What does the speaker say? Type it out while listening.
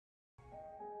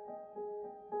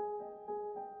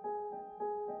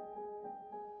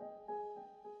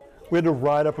We had to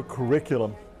write up a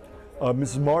curriculum.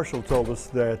 Mrs. Marshall told us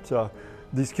that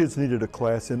these kids needed a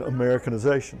class in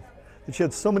Americanization. And she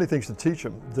had so many things to teach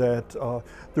them that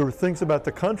there were things about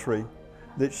the country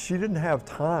that she didn't have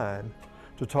time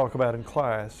to talk about in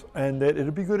class, and that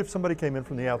it'd be good if somebody came in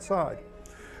from the outside.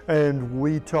 And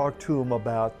we talked to them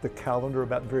about the calendar,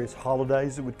 about various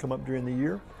holidays that would come up during the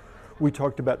year. We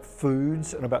talked about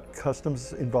foods and about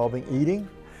customs involving eating.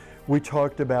 We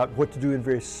talked about what to do in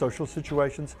various social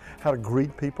situations, how to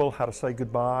greet people, how to say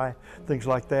goodbye, things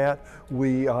like that.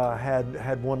 We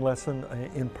had one lesson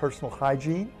in personal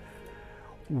hygiene.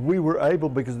 We were able,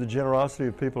 because of the generosity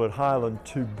of people at Highland,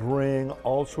 to bring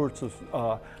all sorts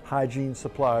of hygiene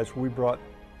supplies. We brought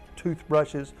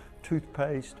toothbrushes,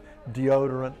 toothpaste,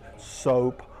 deodorant,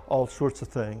 soap, all sorts of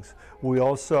things. We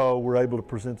also were able to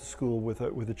present the school with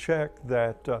a check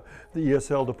that the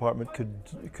ESL department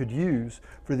could use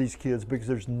for these kids, because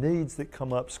there's needs that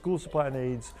come up, school supply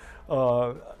needs,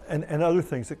 and other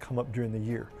things that come up during the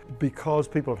year. Because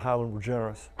people at Highland were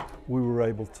generous, we were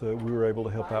able to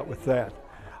help out with that.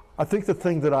 I think the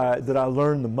thing that I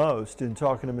learned the most in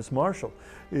talking to Miss Marshall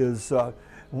is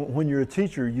when you're a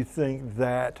teacher, you think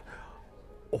that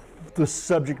the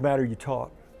subject matter you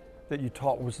taught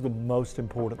was the most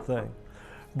important thing.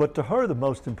 But to her, the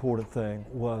most important thing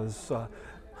was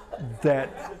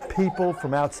that people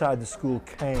from outside the school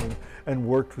came and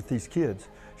worked with these kids.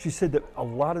 She said that a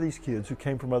lot of these kids who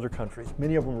came from other countries,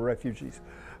 many of them were refugees,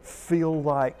 feel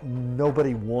like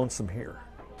nobody wants them here.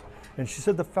 And she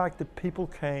said the fact that people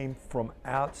came from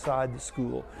outside the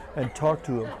school and talked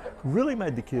to them really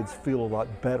made the kids feel a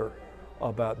lot better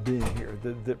about being here,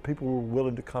 that people were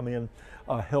willing to come in,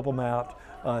 help them out,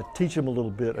 teach them a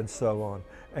little bit, and so on.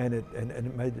 And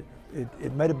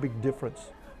it made a big difference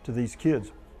to these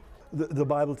kids. The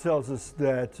Bible tells us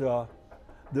that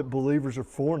believers are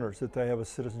foreigners, that they have a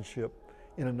citizenship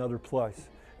in another place.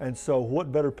 And so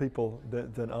what better people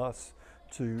than us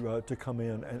to come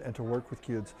in and to work with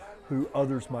kids who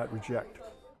others might reject.